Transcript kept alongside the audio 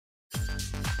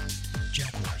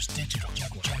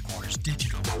Jaguars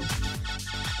Digital.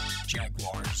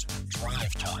 Jaguars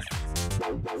Drive Time.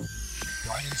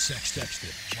 Brian Sexton,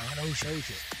 John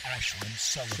Oehser, Ashlyn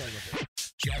Sullivan.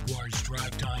 Jaguars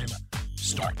Drive Time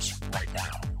starts right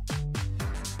now.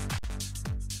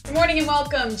 Good morning and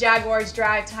welcome, Jaguars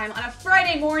Drive Time on a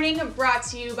Friday morning, brought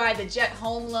to you by the Jet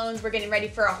Home Loans. We're getting ready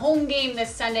for a home game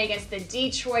this Sunday against the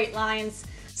Detroit Lions.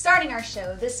 Starting our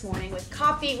show this morning with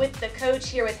Coffee with the Coach,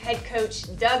 here with head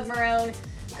coach Doug Marrone.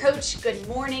 Coach, good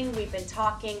morning. We've been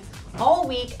talking all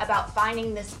week about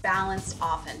finding this balanced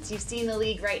offense. You've seen the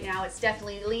league right now. It's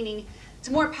definitely leaning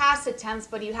to more pass attempts,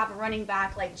 but you have a running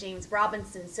back like James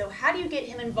Robinson. So how do you get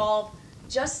him involved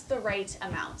just the right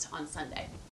amount on Sunday?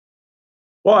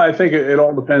 Well, I think it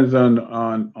all depends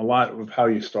on a lot of how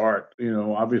you start. You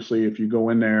know, obviously, if you go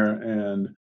in there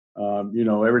and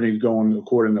everything's going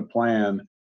according to plan,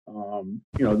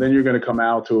 then you're going to come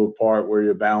out to a part where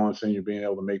you're balanced and you're being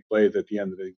able to make plays at the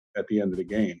end of the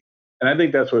game. And I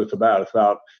think that's what it's about. It's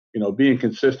about being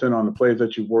consistent on the plays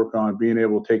that you work on, being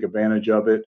able to take advantage of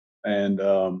it, and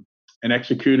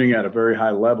executing at a very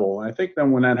high level. And I think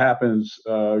then when that happens,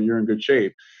 you're in good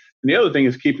shape. And the other thing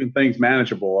is keeping things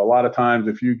manageable. A lot of times,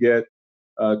 if you get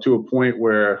to a point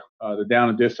where the down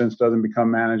and distance doesn't become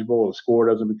manageable, or the score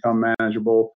doesn't become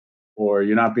manageable, or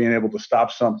you're not being able to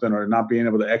stop something or not being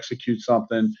able to execute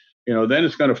something, then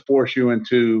it's going to force you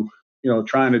into,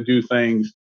 trying to do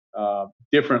things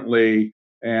differently.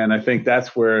 And I think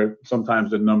that's where sometimes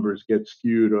the numbers get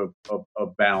skewed of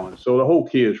balance. So the whole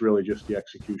key is really just the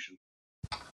execution.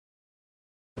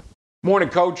 Morning,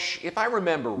 Coach. If I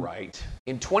remember right,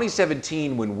 in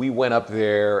 2017 when we went up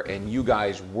there and you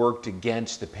guys worked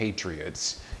against the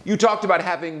Patriots, you talked about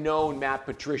having known Matt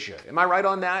Patricia. Am I right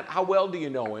on that? How well do you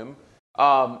know him?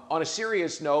 On a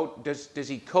serious note, does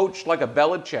he coach like a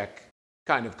Belichick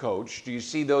kind of coach? Do you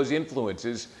see those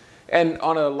influences? And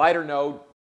on a lighter note,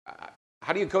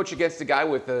 how do you coach against a guy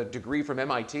with a degree from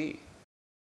MIT?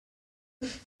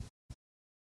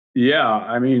 Yeah,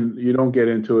 I mean, you don't get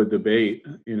into a debate,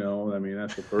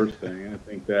 that's the first thing. I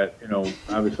think that,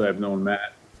 obviously I've known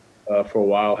Matt for a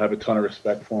while, have a ton of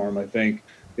respect for him. I think,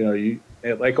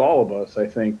 like all of us, I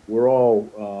think we're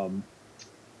all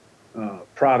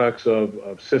products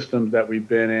of systems that we've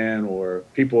been in or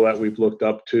people that we've looked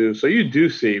up to. So you do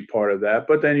see part of that,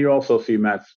 but then you also see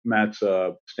Matt's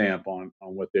stamp on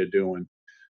what they're doing.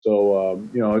 So,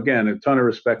 again, a ton of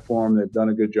respect for them. They've done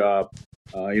a good job.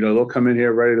 They'll come in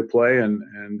here ready to play, and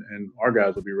our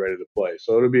guys will be ready to play.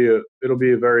 So it'll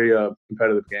be a very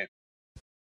competitive game.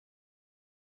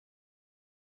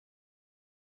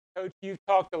 Coach, you've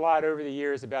talked a lot over the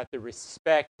years about the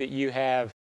respect that you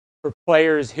have for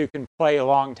players who can play a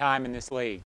long time in this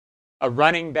league. A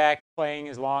running back playing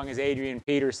as long as Adrian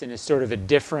Peterson is sort of a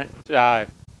different.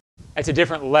 It's a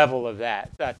different level of that.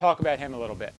 Talk about him a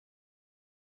little bit.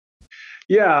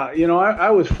 Yeah,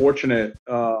 I was fortunate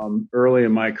early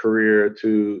in my career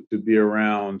to be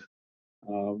around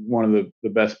one of the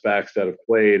best backs that have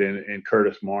played in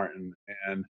Curtis Martin.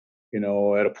 And,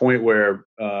 at a point where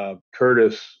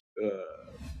Curtis,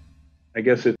 I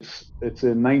guess it's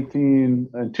in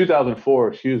 2004,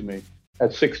 at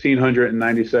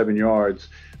 1,697 yards.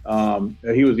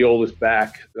 He was the oldest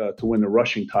back to win the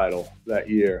rushing title that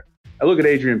year. I look at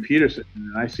Adrian Peterson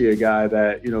and I see a guy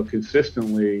that,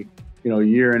 consistently,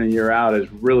 year in and year out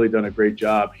has really done a great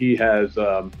job. He has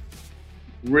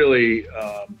really,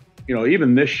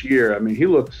 even this year, I mean, he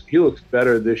looks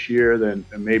better this year than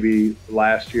maybe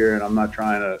last year. And I'm not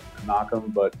trying to knock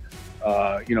him, but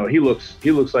he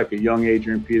looks like a young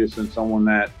Adrian Peterson, someone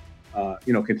that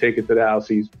can take it to the house.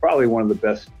 He's probably one of the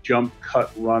best jump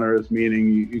cut runners,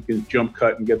 meaning you can jump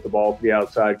cut and get the ball to the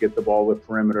outside, get the ball to the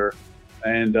perimeter.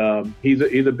 And he's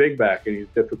a big back and he's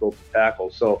difficult to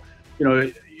tackle. So,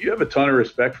 you have a ton of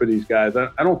respect for these guys.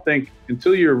 I don't think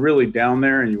until you're really down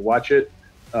there and you watch it,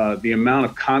 the amount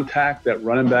of contact that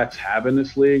running backs have in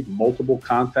this league, multiple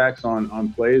contacts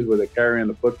on plays where they're carrying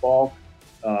the football.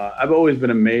 I've always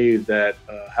been amazed at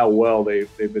how well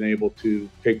they've been able to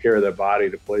take care of their body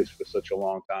to play for such a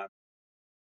long time.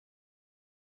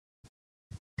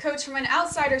 Coach, from an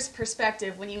outsider's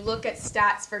perspective, when you look at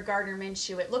stats for Gardner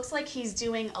Minshew, it looks like he's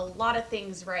doing a lot of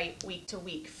things right week to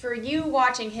week. For you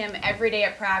watching him every day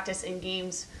at practice and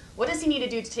games, what does he need to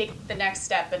do to take the next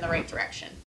step in the right direction?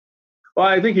 Well,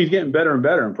 I think he's getting better and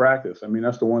better in practice. I mean,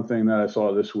 that's the one thing that I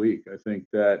saw this week. I think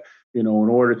that, in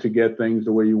order to get things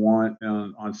the way you want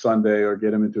on Sunday or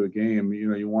get him into a game,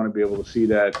 you want to be able to see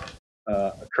that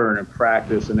occurring in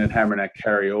practice and then having that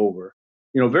carry over.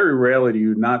 Very rarely do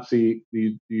you not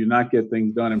get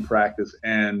things done in practice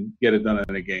and get it done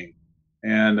in a game.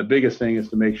 And the biggest thing is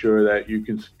to make sure that you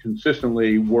can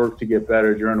consistently work to get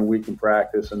better during the week in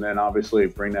practice, and then obviously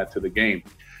bring that to the game.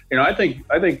 I think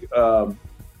one of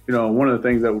the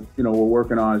things that, we're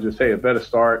working on is just, hey, a better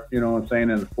start, in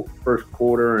the first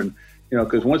quarter. And,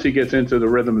 because once he gets into the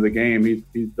rhythm of the game,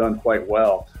 he's done quite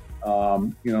well.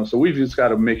 So we've just got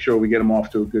to make sure we get him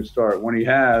off to a good start. When he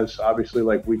has, obviously,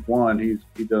 like week one, he's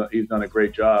done a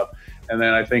great job. And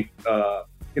then I think,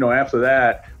 after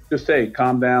that, just say,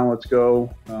 calm down, let's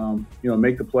go,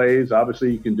 make the plays.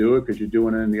 Obviously you can do it because you're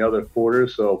doing it in the other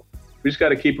quarters. So we just got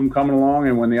to keep them coming along.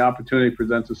 And when the opportunity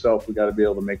presents itself, we got to be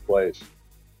able to make plays.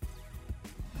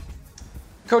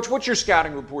 Coach, what's your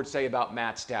scouting report say about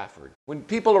Matt Stafford? When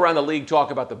people around the league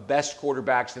talk about the best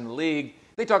quarterbacks in the league,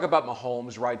 they talk about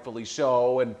Mahomes, rightfully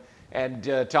so,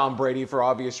 and Tom Brady for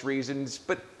obvious reasons.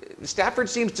 But Stafford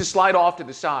seems to slide off to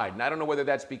the side. And I don't know whether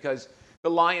that's because the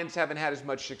Lions haven't had as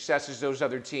much success as those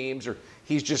other teams, or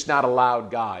he's just not a loud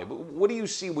guy. But what do you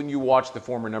see when you watch the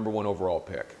former number one overall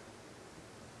pick?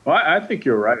 Well, I think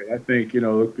you're right. I think,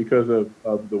 because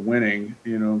of the winning, I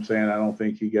don't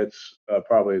think he gets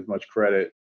probably as much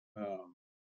credit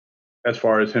as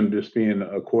far as him just being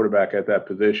a quarterback at that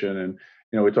position. And,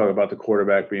 we talk about the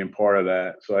quarterback being part of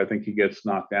that. So I think he gets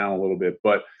knocked down a little bit.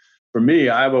 But for me,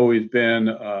 I've always been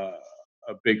a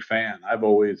big fan. I've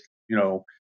always,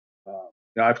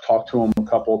 I've talked to him a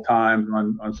couple of times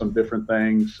on some different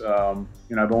things.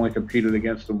 I've only competed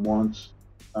against him once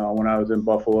when I was in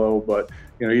Buffalo. But,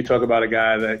 you talk about a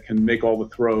guy that can make all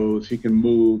the throws. He can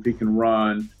move. He can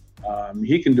run.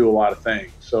 He can do a lot of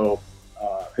things. So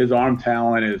his arm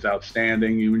talent is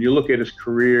outstanding. When you look at his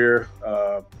career,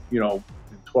 in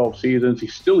 12 seasons,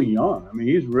 he's still young. I mean,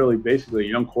 he's really basically a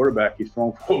young quarterback. He's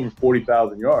thrown for over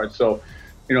 40,000 yards. So,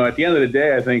 at the end of the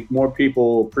day, I think more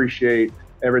people appreciate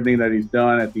everything that he's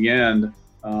done at the end,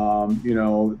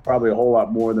 probably a whole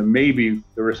lot more than maybe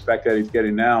the respect that he's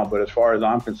getting now. But as far as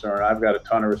I'm concerned, I've got a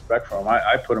ton of respect for him.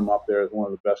 I put him up there as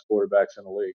one of the best quarterbacks in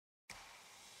the league.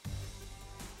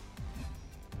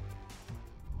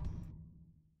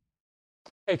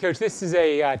 Hey, Coach, this is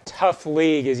a tough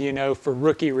league, as you know, for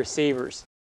rookie receivers.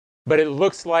 But it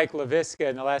looks like Laviska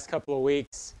in the last couple of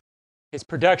weeks, his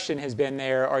production has been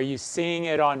there. Are you seeing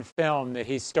it on film that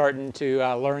he's starting to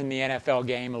learn the NFL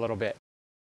game a little bit?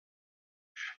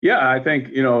 Yeah, I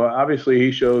think, obviously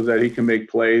he shows that he can make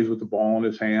plays with the ball in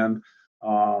his hand.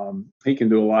 He can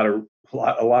do a lot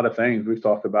of things. We've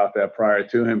talked about that prior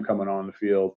to him coming on the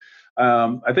field.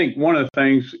 I think one of the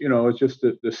things, it's just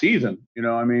the season.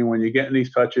 When you're getting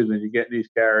these touches and you're getting these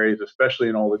carries, especially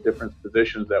in all the different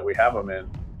positions that we have them in,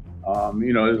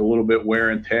 there's a little bit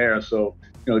wear and tear. So,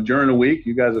 during the week,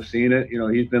 you guys have seen it.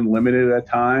 He's been limited at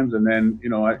times, and then,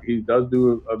 he does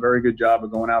do a very good job of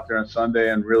going out there on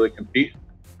Sunday and really competing.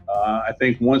 I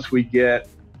think once we get,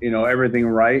 everything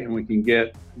right and we can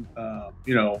get,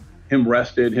 him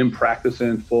rested, him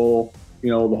practicing full, the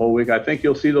whole week, I think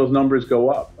you'll see those numbers go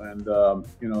up. And,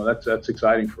 that's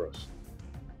exciting for us.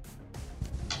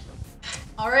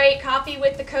 All right, Coffee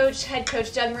with the Coach, head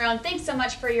coach Judd Marone. Thanks so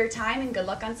much for your time and good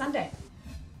luck on Sunday.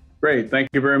 Great. Thank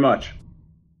you very much.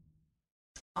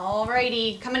 All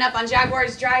righty, coming up on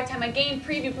Jaguars Drive Time, a game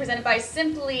preview presented by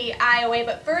Simply IOA.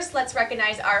 But first, let's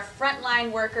recognize our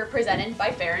frontline worker presented by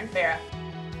Farah and Farah.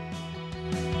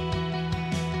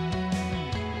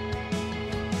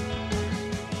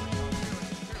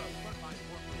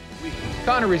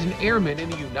 Connor is an airman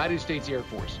in the United States Air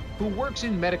Force who works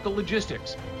in medical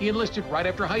logistics. He enlisted right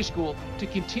after high school to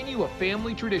continue a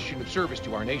family tradition of service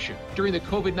to our nation. During the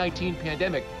COVID-19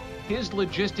 pandemic, his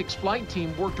logistics flight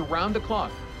team worked around the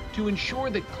clock to ensure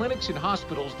that clinics and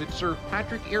hospitals that serve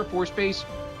Patrick Air Force Base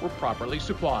were properly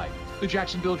supplied. The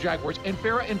Jacksonville Jaguars and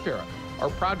Farah are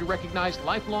proud to recognize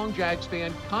lifelong Jags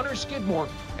fan Connor Skidmore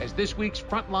as this week's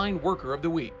Frontline Worker of the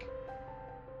Week.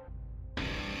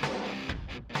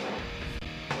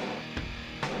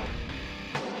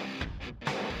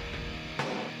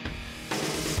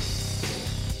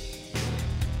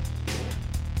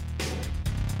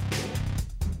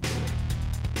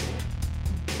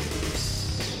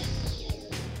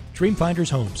 Dreamfinders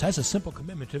Homes has a simple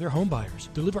commitment to their home buyers.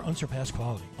 Deliver unsurpassed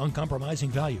quality, uncompromising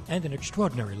value, and an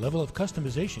extraordinary level of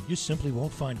customization you simply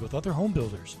won't find with other home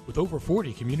builders. With over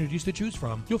 40 communities to choose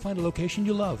from, you'll find a location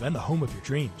you love and the home of your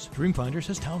dreams. Dreamfinders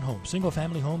has townhomes,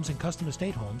 single-family homes, and custom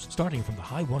estate homes starting from the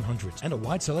high 100s and a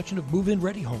wide selection of move-in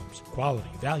ready homes.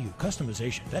 Quality, value,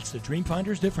 customization. That's the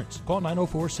Dreamfinders difference. Call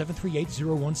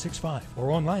 904-738-0165 or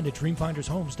online at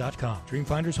dreamfindershomes.com.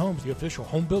 Dreamfinders Homes, the official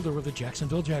home builder of the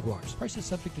Jacksonville Jaguars. Prices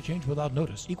subject to change without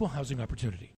notice. Equal housing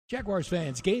opportunity. Jaguars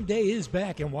fans, game day is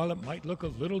back, and while it might look a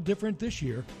little different this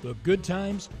year, the good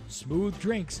times, smooth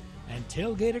drinks, And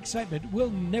tailgate excitement will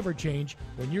never change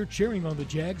when you're cheering on the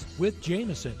Jags with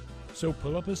Jameson. So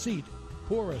pull up a seat,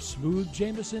 pour a smooth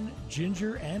Jameson,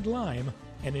 ginger, and lime,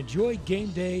 and enjoy game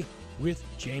day with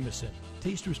Jameson.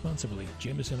 Taste responsibly.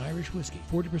 Jameson Irish Whiskey,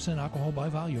 40% alcohol by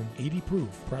volume, 80 proof.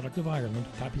 Product of Ireland.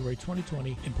 Copyright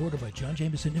 2020. Imported by John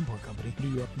Jameson Import Company, New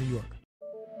York, New York.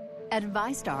 At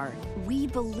VyStar, we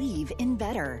believe in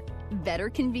better. Better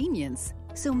convenience,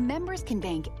 so members can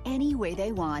bank any way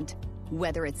they want.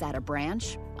 Whether it's at a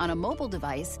branch, on a mobile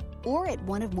device, or at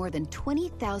one of more than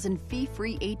 20,000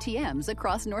 fee-free ATMs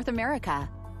across North America.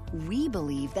 We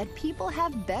believe that people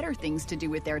have better things to do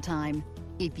with their time.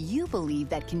 If you believe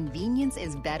that convenience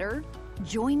is better,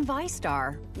 join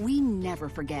VyStar. We never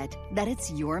forget that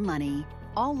it's your money.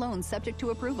 All loans subject to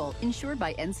approval, insured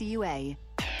by NCUA.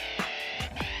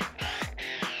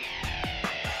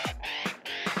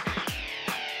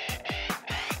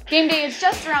 Game day is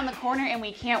just around the corner, and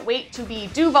we can't wait to be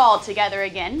Duval together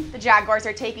again. The Jaguars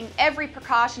are taking every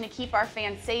precaution to keep our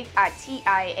fans safe at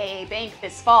TIAA Bank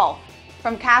this fall.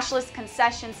 From cashless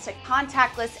concessions to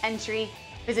contactless entry,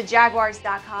 visit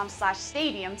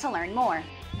jaguars.com/stadium to learn more.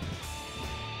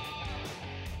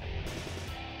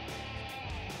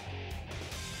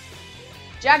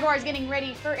 Jaguars getting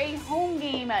ready for a home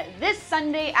game this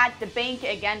Sunday at the Bank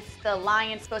against the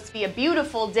Lions. Supposed to be a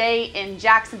beautiful day in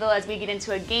Jacksonville as we get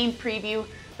into a game preview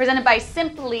presented by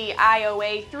Simply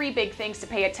IOA. 3 big things to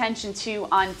pay attention to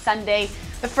on Sunday.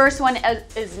 The first one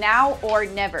is now or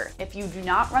never. If you do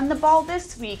not run the ball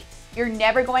this week, you're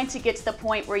never going to get to the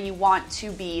point where you want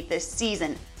to be this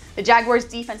season. The Jaguars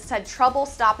defense has had trouble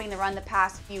stopping the run the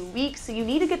past few weeks, so you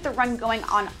need to get the run going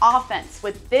on offense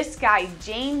with this guy,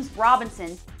 James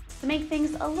Robinson, to make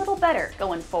things a little better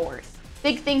going forward.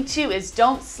 Big thing too is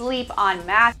don't sleep on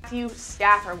Matthew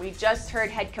Stafford. We just heard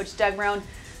head coach Doug Marrone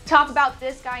talk about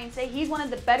this guy and say he's one of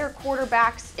the better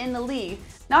quarterbacks in the league,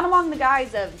 not among the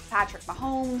guys of Patrick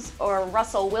Mahomes or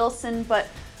Russell Wilson, but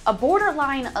a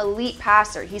borderline elite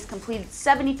passer. He's completed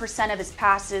 70% of his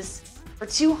passes for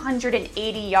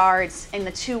 280 yards in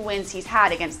the 2 wins he's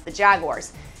had against the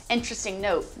Jaguars. Interesting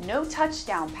note, no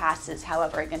touchdown passes,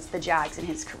 however, against the Jags in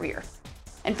his career.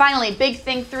 And finally, big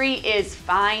thing 3 is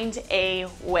find a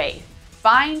way.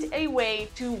 Find a way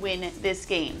to win this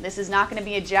game. This is not going to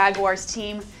be a Jaguars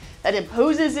team that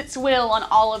imposes its will on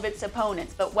all of its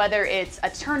opponents, but whether it's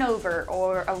a turnover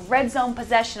or a red zone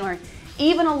possession or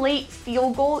even a late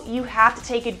field goal, you have to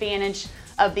take advantage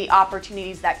of the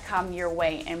opportunities that come your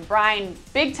way. And Brian,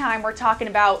 big time, we're talking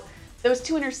about those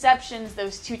 2 interceptions,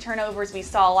 those 2 turnovers we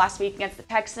saw last week against the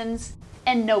Texans,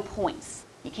 and no points.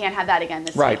 You can't have that again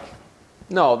this week. Right.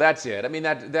 No, that's it. I mean,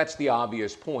 that's the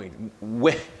obvious point.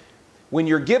 When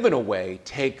you're given away,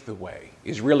 take the way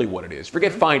is really what it is.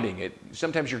 Forget finding it.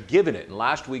 Sometimes you're given it. And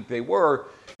last week they were,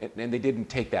 and they didn't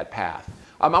take that path.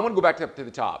 I want to go back up to the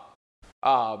top.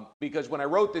 Because when I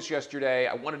wrote this yesterday,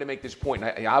 I wanted to make this point,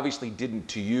 and I obviously didn't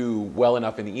to you well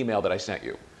enough in the email that I sent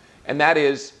you. And that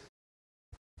is,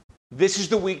 this is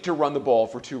the week to run the ball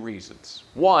for 2 reasons.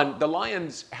 One, the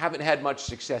Lions haven't had much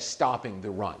success stopping the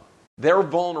run. They're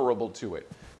vulnerable to it.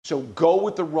 So go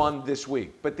with the run this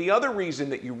week. But the other reason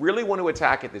that you really want to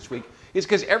attack it this week is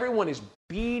because everyone is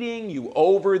beating you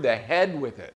over the head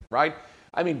with it, right?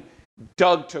 I mean,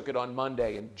 Doug took it on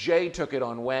Monday, and Jay took it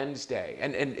on Wednesday.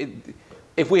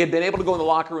 If we had been able to go in the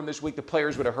locker room this week, the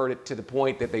players would have heard it to the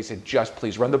point that they said, just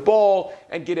please run the ball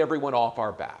and get everyone off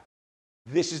our back.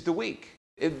 This is the week.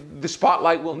 The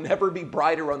spotlight will never be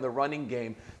brighter on the running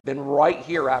game than right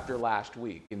here after last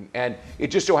week. And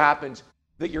it just so happens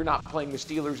that you're not playing the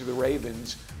Steelers or the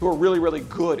Ravens, who are really, really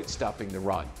good at stopping the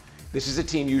run. This is a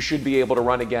team you should be able to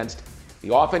run against.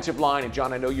 The offensive line, and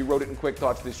John, I know you wrote it in Quick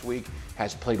Thoughts this week,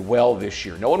 has played well this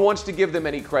year. No one wants to give them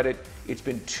any credit. It's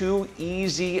been too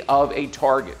easy of a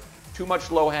target. Too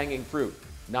much low-hanging fruit.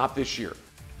 Not this year.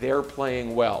 They're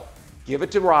playing well. Give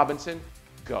it to Robinson.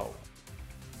 Go.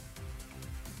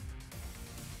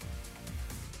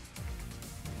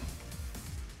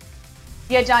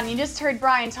 Yeah, John, you just heard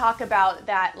Brian talk about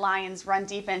that Lions run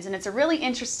defense, and it's a really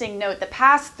interesting note. The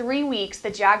past 3 weeks,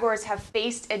 the Jaguars have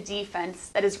faced a defense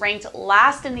that is ranked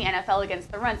last in the NFL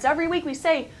against the run. So every week we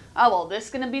say, oh, well, this is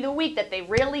going to be the week that they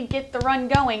really get the run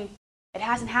going. It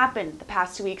hasn't happened the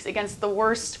past 2 weeks against the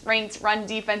worst ranked run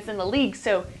defense in the league.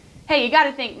 So, hey, you got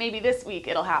to think maybe this week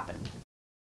it'll happen.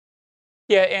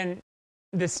 Yeah, and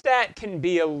the stat can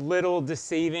be a little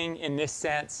deceiving in this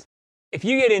sense. If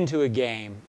you get into a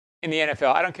game in the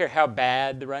NFL, I don't care how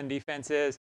bad the run defense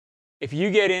is, if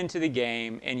you get into the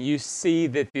game and you see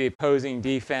that the opposing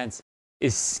defense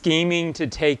is scheming to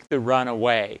take the run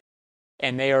away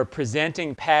and they are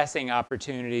presenting passing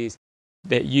opportunities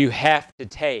that you have to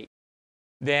take,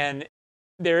 then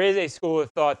there is a school of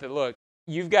thought that, look,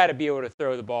 you've got to be able to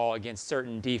throw the ball against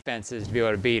certain defenses to be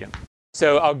able to beat them.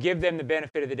 So I'll give them the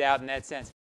benefit of the doubt in that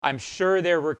sense. I'm sure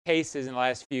there were cases in the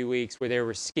last few weeks where there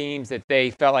were schemes that they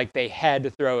felt like they had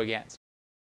to throw against.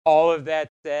 All of that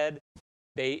said,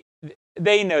 they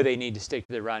know they need to stick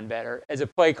to the run better. As a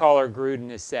play caller, Gruden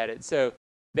has said it. So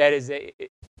that is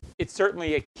it's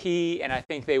certainly a key, and I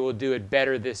think they will do it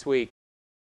better this week.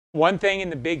 One thing in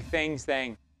the big things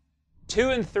thing,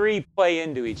 2 and 3 play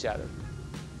into each other.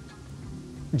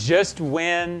 Just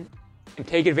win and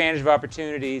take advantage of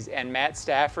opportunities, and Matt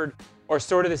Stafford are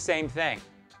sort of the same thing.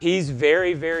 He's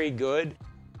very, very good,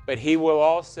 but he will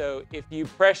also, if you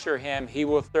pressure him, he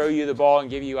will throw you the ball and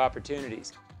give you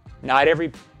opportunities. Not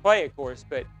every play, of course,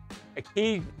 but a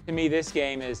key to me this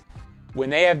game is when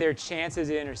they have their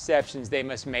chances at interceptions, they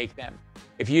must make them.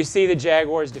 If you see the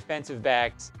Jaguars defensive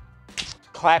backs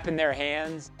clapping their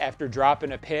hands after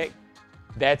dropping a pick,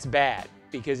 that's bad.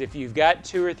 Because if you've got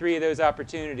 2 or 3 of those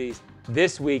opportunities,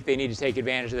 this week they need to take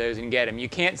advantage of those and get them. You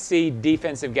can't see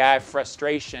defensive guy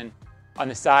frustration on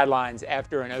the sidelines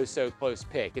after an oh-so-close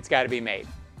pick. It's got to be made.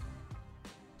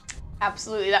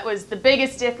 Absolutely. That was the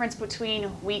biggest difference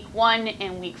between week 1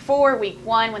 and week 4. Week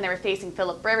 1, when they were facing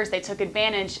Phillip Rivers, they took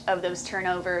advantage of those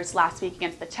turnovers last week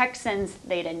against the Texans.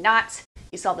 They did not.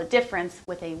 You saw the difference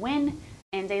with a win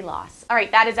and a loss. All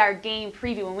right, that is our game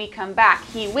preview. When we come back,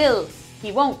 he will,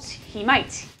 he won't, he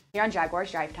might. Here on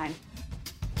Jaguars Drive Time.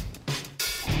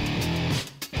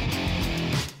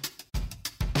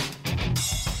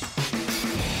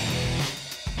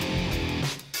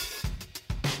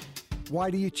 Why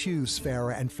do you choose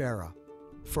Farah and Farah?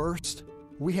 First,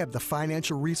 we have the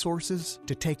financial resources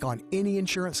to take on any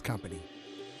insurance company,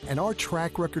 and our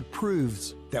track record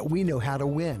proves that we know how to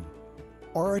win.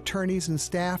 Our attorneys and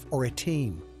staff are a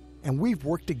team, and we've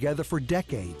worked together for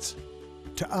decades.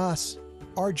 To us,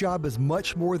 our job is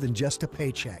much more than just a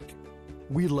paycheck.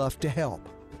 We love to help.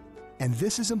 And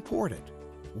this is important.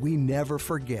 We never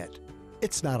forget.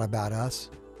 It's not about us.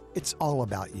 It's all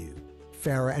about you.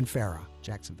 Farah and Farah,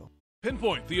 Jacksonville.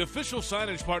 Pinpoint, the official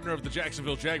signage partner of the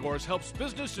Jacksonville Jaguars, helps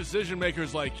business decision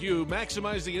makers like you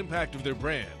maximize the impact of their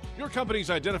brand. Your company's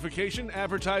identification,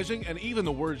 advertising, and even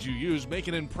the words you use make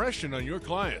an impression on your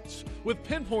clients. With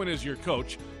Pinpoint as your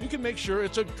coach, you can make sure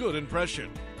it's a good impression.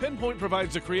 Pinpoint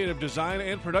provides the creative design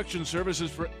and production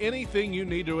services for anything you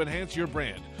need to enhance your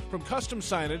brand, from custom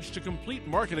signage to complete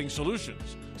marketing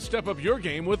solutions. Step up your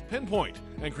game with Pinpoint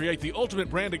and create the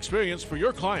ultimate brand experience for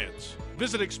your clients.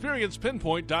 Visit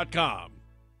experiencepinpoint.com.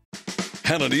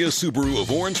 Hanania Subaru of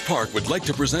Orange Park would like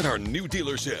to present our new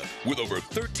dealership with over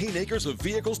 13 acres of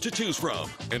vehicles to choose from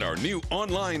and our new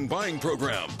online buying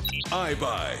program,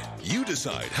 iBuy. You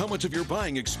decide how much of your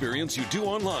buying experience you do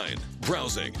online.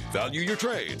 Browsing, value your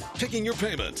trade, picking your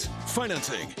payments,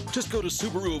 financing. Just go to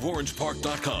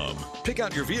SubaruofOrangePark.com, pick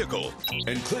out your vehicle,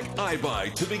 and click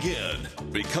iBuy to begin.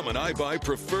 Become an iBuy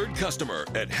preferred customer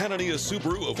at Hanania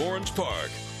Subaru of Orange Park,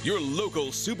 your local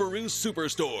Subaru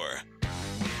superstore.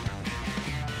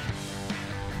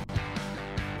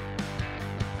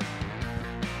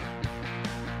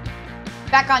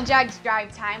 Back on Jags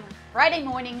Drive Time, Friday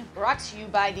morning, brought to you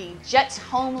by the Jet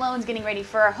Home Loans, getting ready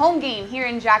for a home game here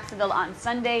in Jacksonville on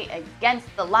Sunday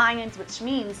against the Lions, which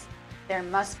means there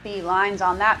must be lines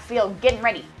on that field getting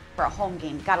ready for a home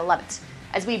game. Gotta love it.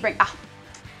 As we bring,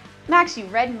 Max, you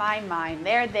read my mind.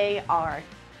 There they are.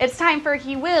 It's time for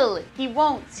He Will, He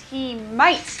Won't, He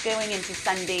Might going into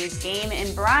Sunday's game.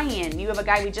 And Brian, you have a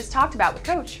guy we just talked about with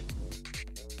Coach.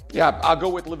 Yeah, I'll go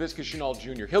with Laviska Shenault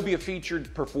Jr. He'll be a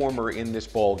featured performer in this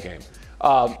ball game.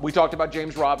 We talked about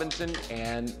James Robinson,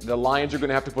 and the Lions are going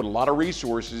to have to put a lot of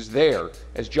resources there.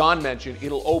 As John mentioned,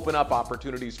 it'll open up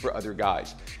opportunities for other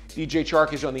guys. DJ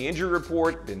Chark is on the injury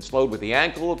report, been slowed with the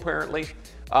ankle apparently.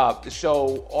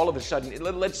 So all of a sudden,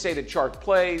 let's say that Chark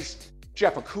plays.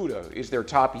 Jeff Okudah is their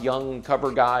top young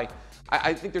cover guy.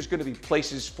 I think there's going to be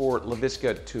places for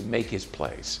Laviska to make his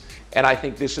plays. And I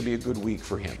think this will be a good week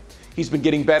for him. He's been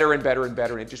getting better and better and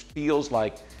better, and it just feels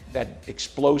like that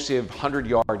explosive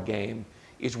 100-yard game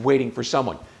is waiting for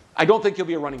someone. I don't think he'll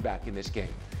be a running back in this game.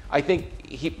 I think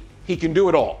he can do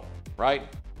it all, right?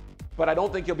 But I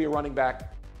don't think he'll be a running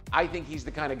back. I think he's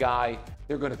the kind of guy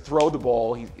they're going to throw the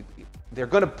ball. They're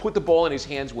going to put the ball in his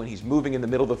hands when he's moving in the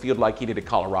middle of the field like he did at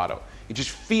Colorado. It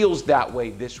just feels that way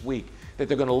this week, that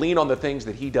they're going to lean on the things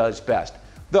that he does best.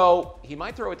 Though, he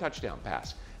might throw a touchdown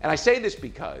pass. And I say this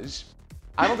because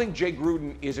I don't think Jay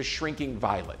Gruden is a shrinking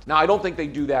violet. Now, I don't think they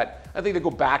do that. I think they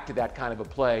go back to that kind of a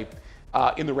play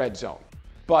in the red zone.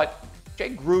 But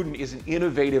Jay Gruden is an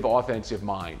innovative offensive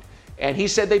mind. And he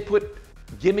said they put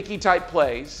gimmicky type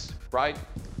plays, right,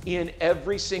 in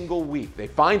every single week. They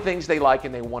find things they like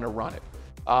and they want to run it.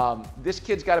 This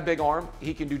kid's got a big arm.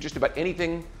 He can do just about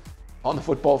anything on the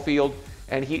football field.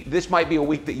 And this might be a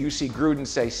week that you see Gruden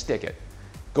say, stick it.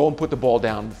 Go and put the ball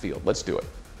down the field. Let's do it.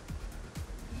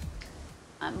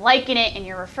 I'm liking it, and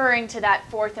you're referring to that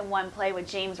 4th and 1 play with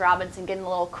James Robinson getting a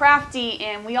little crafty,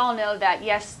 and we all know that,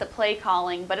 yes, the play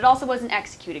calling, but it also wasn't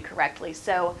executed correctly.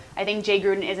 So I think Jay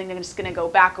Gruden isn't just going to go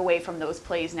back away from those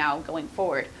plays now going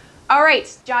forward. All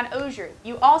right, John Oehser,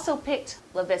 you also picked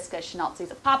Laviska Shenault. He's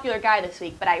a popular guy this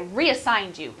week, but I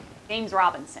reassigned you James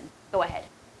Robinson. Go ahead.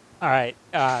 All right,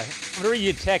 I'm going to read you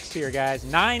a text here, guys.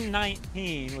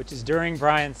 9:19, which is during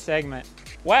Brian's segment.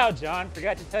 Wow, John,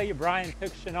 forgot to tell you Brian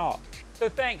took Shenault. So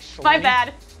thanks, Shalini. My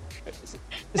bad.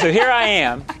 So here I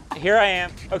am.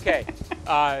 Okay,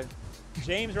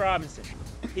 James Robinson.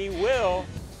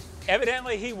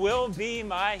 Evidently he will be he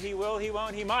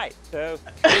won't, he might. So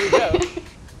here we go.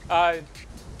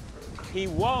 He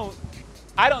won't.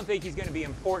 I don't think he's going to be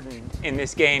important in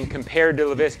this game compared to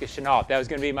Laviska Shenault. That was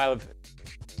going to be my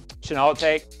Shenault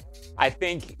take. I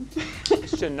think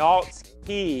Shenault's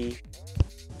key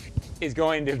is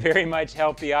going to very much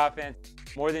help the offense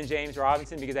more than James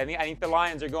Robinson, because I think the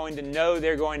Lions are going to know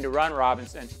they're going to run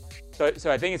Robinson. So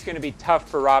I think it's going to be tough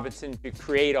for Robinson to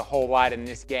create a whole lot in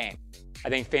this game. I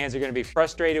think fans are going to be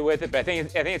frustrated with it, but I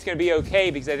think it's going to be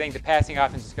okay because I think the passing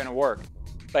offense is going to work.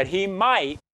 But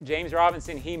James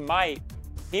Robinson, he might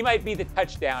be the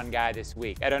touchdown guy this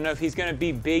week. I don't know if he's going to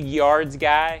be big yards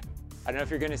guy. I don't know if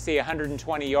you're going to see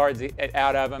 120 yards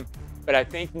out of him, but I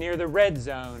think near the red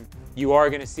zone, you are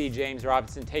going to see James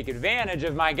Robinson take advantage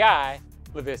of my guy,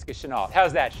 Laviska Shenault.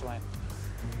 How's that, Shlyn?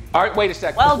 All right, wait a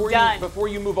second. Well done. Before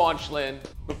you move on, Shlyn,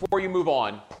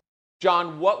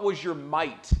 John, what was your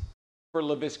might for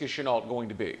Laviska Shenault going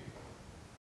to be?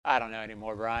 I don't know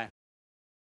anymore, Brian.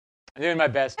 I'm doing my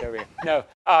best over here. No,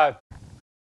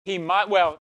 he might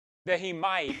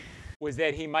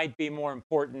be more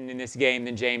important in this game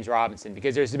than James Robinson,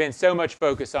 because there's been so much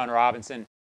focus on Robinson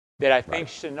that I think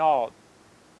Shenault,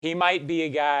 he might be a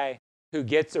guy who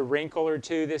gets a wrinkle or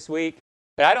two this week,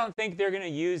 but I don't think they're going to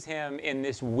use him in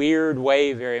this weird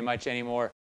way very much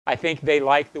anymore. I think they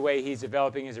like the way he's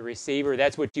developing as a receiver.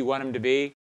 That's what you want him to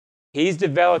be. He's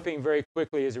developing very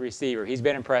quickly as a receiver. He's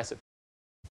been impressive.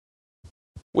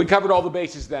 We covered all the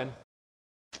bases then,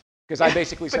 because I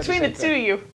basically said Between the two of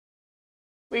you,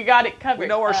 we got it covered. We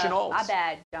know our Shenaults. My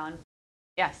bad, John.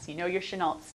 Yes, you know your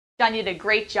Shenaults. John, you did a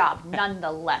great job,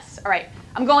 nonetheless. All right,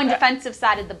 I'm going defensive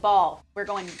side of the ball. We're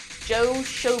going Joe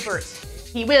Schobert.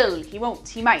 He will, he won't,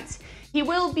 he might. He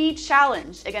will be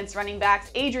challenged against running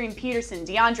backs Adrian Peterson,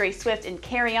 DeAndre Swift, and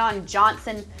Kerryon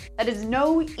Johnson. That is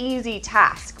no easy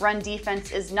task. Run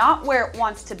defense is not where it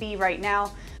wants to be right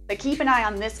now, but keep an eye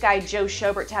on this guy, Joe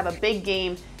Schobert, to have a big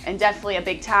game and definitely a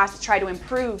big task to try to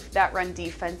improve that run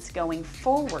defense going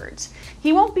forward.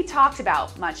 He won't be talked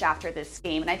about much after this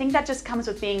game, and I think that just comes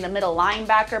with being the middle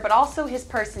linebacker, but also his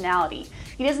personality.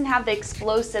 He doesn't have the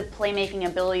explosive playmaking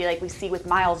ability like we see with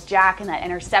Myles Jack and that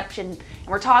interception, and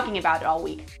we're talking about it all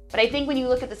week. But I think when you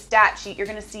look at the stat sheet, you're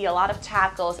going to see a lot of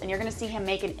tackles, and you're going to see him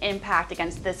make an impact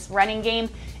against this running game.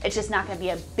 It's just not going to be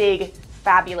a big,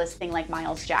 fabulous thing like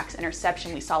Myles Jack's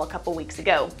interception we saw a couple weeks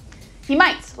ago. He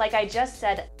might, like I just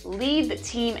said, lead the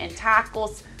team in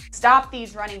tackles, stop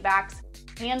these running backs,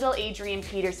 handle Adrian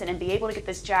Peterson, and be able to get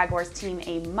this Jaguars team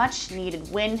a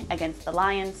much-needed win against the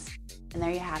Lions. And there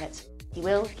you have it. He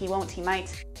will, he won't, he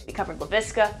might. We covered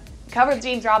Laviska. We covered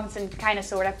James Robinson, kind of,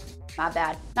 sort of. Not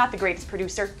bad. Not the greatest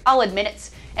producer. I'll admit it.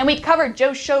 And we covered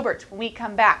Joe Schobert when we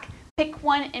come back. Pick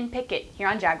one and pick it here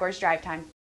on Jaguars Drive Time.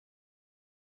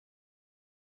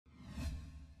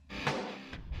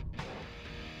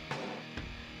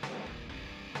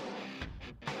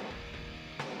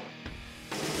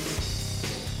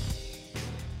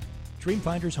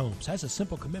 Dreamfinders Homes has a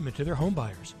simple commitment to their home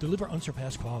buyers. Deliver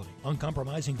unsurpassed quality,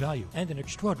 uncompromising value, and an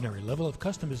extraordinary level of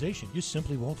customization you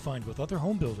simply won't find with other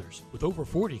home builders. With over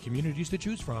 40 communities to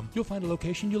choose from, you'll find a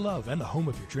location you love and the home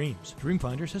of your dreams.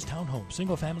 Dreamfinders has townhomes,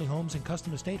 single-family homes, and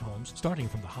custom estate homes starting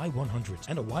from the high 100s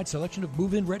and a wide selection of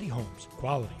move-in ready homes.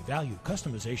 Quality, value,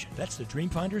 customization. That's the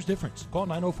Dreamfinders difference. Call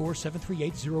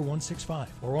 904-738-0165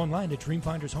 or online at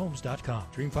dreamfindershomes.com.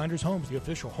 Dreamfinders Homes, the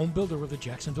official home builder of the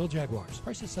Jacksonville Jaguars.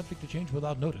 Prices subject to change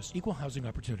without notice. Equal housing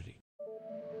opportunity.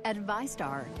 At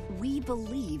VyStar, we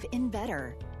believe in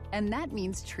better. And that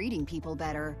means treating people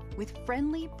better with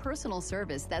friendly, personal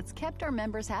service that's kept our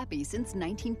members happy since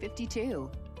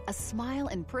 1952. A smile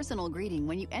and personal greeting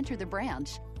when you enter the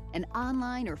branch. An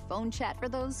online or phone chat for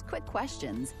those quick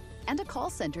questions. And a call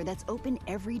center that's open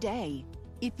every day.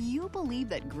 If you believe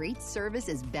that great service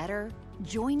is better,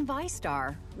 join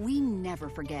ViStar. We never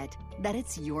forget that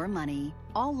it's your money.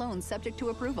 All loans subject to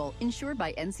approval, insured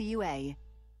by NCUA.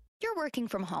 You're working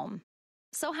from home.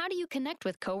 So how do you connect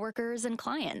with coworkers and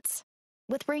clients?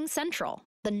 With RingCentral,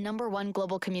 the #1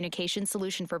 global communication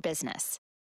solution for business.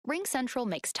 RingCentral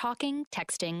makes talking,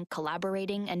 texting,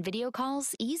 collaborating, and video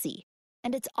calls easy.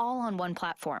 And it's all on one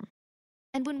platform.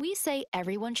 And when we say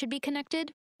everyone should be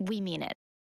connected, we mean it.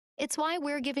 It's why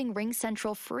we're giving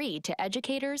RingCentral free to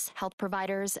educators, health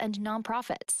providers, and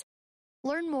nonprofits.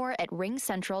 Learn more at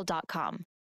ringcentral.com.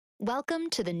 Welcome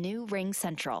to the new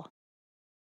RingCentral.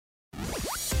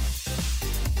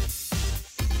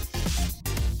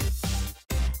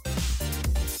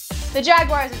 The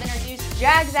Jaguars have introduced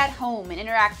Jags at Home, an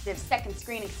interactive second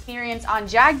screen experience on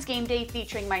Jags game day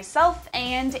featuring myself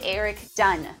and Eric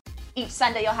Dunn. Each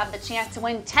Sunday you'll have the chance to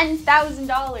win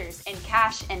 $10,000 in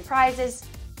cash and prizes.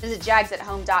 Visit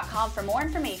jagsathome.com for more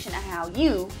information on how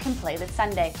you can play this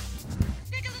Sunday.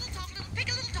 Pick a little, talk a little, pick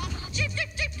a little, talk a little, cheep,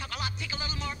 cheep, cheep, talk a lot, pick a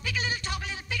little more, pick a little, talk a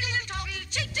little, pick a little, talk a little,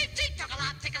 cheep, cheep, cheep, talk a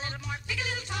lot, pick a little more, pick a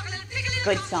little, talk a little, pick a little,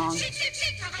 Good talk a song. little, cheep, cheep,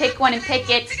 cheep, talk a Pick lot, one and pick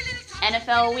it.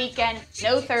 NFL weekend,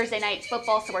 no Thursday night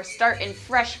football, so we're starting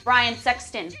fresh. Brian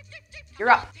Sexton,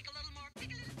 you're up.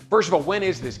 First of all, when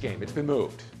is this game? It's been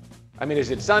moved. I mean,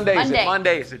 is it Sunday? Monday. Is it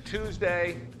Monday? Is it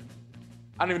Tuesday?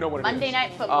 I don't even know what it is. Monday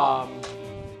night football.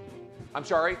 I'm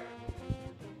sorry?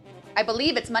 I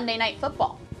believe it's Monday night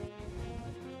football.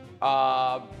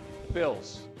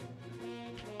 Bills.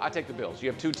 I take the Bills. You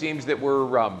have two teams that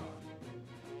were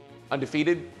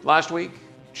undefeated last week.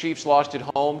 Chiefs lost at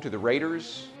home to the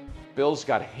Raiders. Bills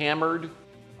got hammered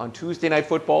on Tuesday Night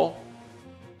Football.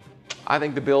 I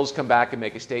think the Bills come back and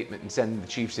make a statement and send the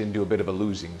Chiefs into a bit of a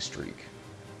losing streak.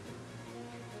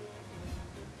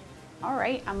 All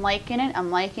right, I'm liking it. I'm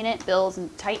liking it. Bills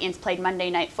and Titans played Monday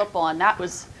Night Football, and that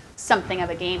was something of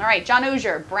a game. All right, John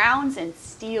Ogier, Browns and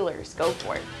Steelers. Go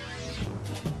for it.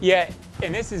 Yeah,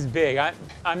 and this is big.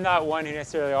 I'm not one who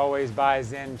necessarily always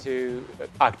buys into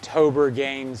October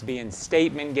games being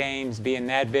statement games, being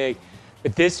that big.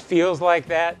 But this feels like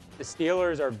that. The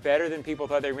Steelers are better than people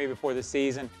thought they were going to be before the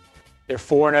season. They're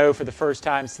 4-0 for the first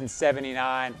time since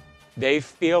 '79. They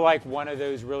feel like one of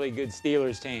those really good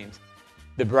Steelers teams.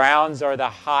 The Browns are the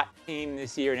hot team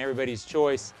this year and everybody's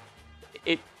choice.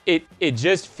 It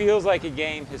just feels like a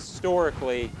game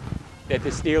historically that the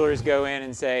Steelers go in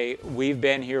and say, we've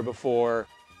been here before.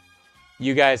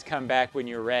 You guys come back when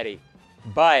you're ready.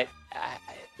 But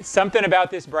something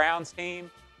about this Browns team,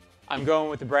 I'm going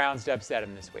with the Browns to upset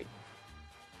them this week.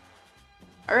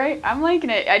 All right, I'm liking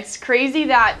it. It's crazy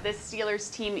that this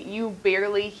Steelers team, you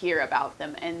barely hear about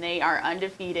them, and they are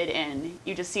undefeated, and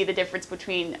you just see the difference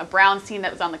between a Browns team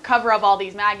that was on the cover of all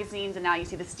these magazines, and now you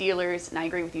see the Steelers, and I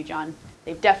agree with you, John.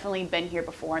 They've definitely been here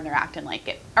before, and they're acting like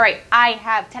it. All right, I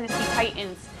have Tennessee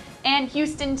Titans and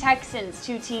Houston Texans,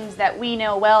 two teams that we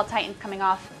know well. Titans coming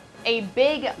off a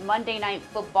big Monday Night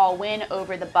Football win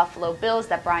over the Buffalo Bills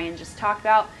that Brian just talked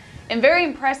about, and very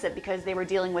impressive because they were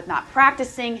dealing with not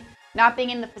practicing, not being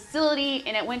in the facility,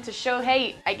 and it went to show,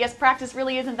 hey, I guess practice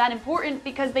really isn't that important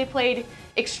because they played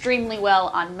extremely well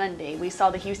on Monday. We saw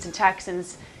the Houston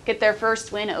Texans get their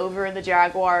first win over the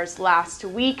Jaguars last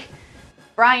week.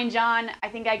 Brian, John, I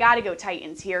think I got to go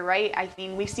Titans here, right? I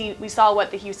mean, we saw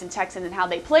what the Houston Texans and how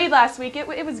they played last week.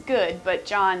 It was good, but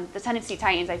John, the Tennessee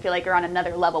Titans, I feel like are on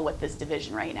another level with this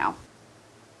division right now.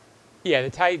 Yeah, the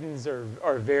Titans are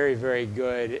very, very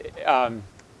good.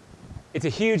 It's a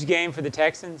huge game for the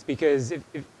Texans because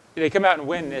if they come out and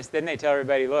win this, then they tell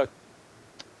everybody, look,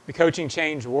 the coaching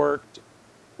change worked.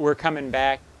 We're coming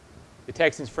back. The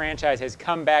Texans franchise has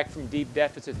come back from deep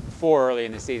deficits before early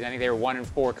in the season. I think they were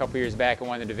 1-4 a couple years back and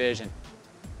won the division.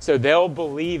 So they'll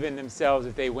believe in themselves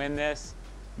if they win this.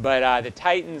 But the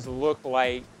Titans look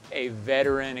like a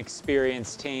veteran,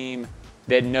 experienced team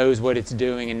that knows what it's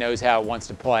doing and knows how it wants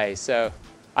to play. So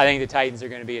I think the Titans are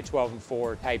going to be a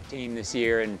 12-4 type team this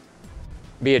year and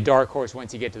be a dark horse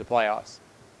once you get to the playoffs.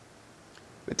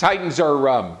 The Titans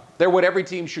are, they're what every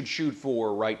team should shoot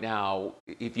for right now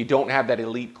if you don't have that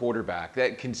elite quarterback,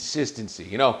 that consistency.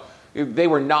 You know, they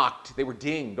were knocked, they were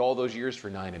dinged all those years for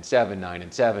 9-7,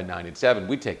 9-7, 9-7.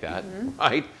 We'd take that,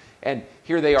 right? And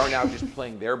here they are now just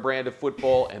playing their brand of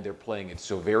football, and they're playing it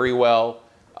so very well.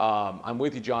 I'm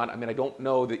with you, John. I mean, I don't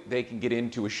know that they can get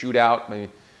into a shootout. I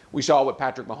mean, we saw what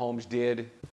Patrick Mahomes did,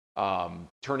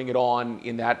 turning it on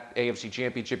in that AFC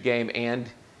Championship game and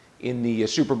in the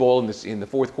Super Bowl in the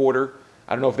fourth quarter.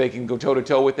 I don't know if they can go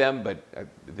toe-to-toe with them, but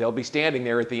they'll be standing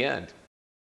there at the end.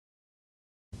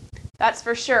 That's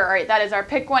for sure. All right, that is our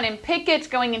pick one and pick it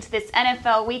going into this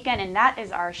NFL weekend, and that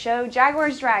is our show,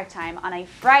 Jaguars Drive Time, on a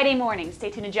Friday morning. Stay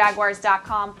tuned to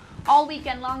Jaguars.com all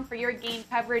weekend long for your game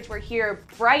coverage. We're here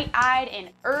bright-eyed and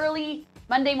early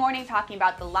Monday morning talking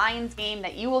about the Lions game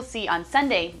that you will see on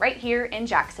Sunday right here in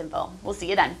Jacksonville. We'll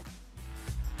see you then.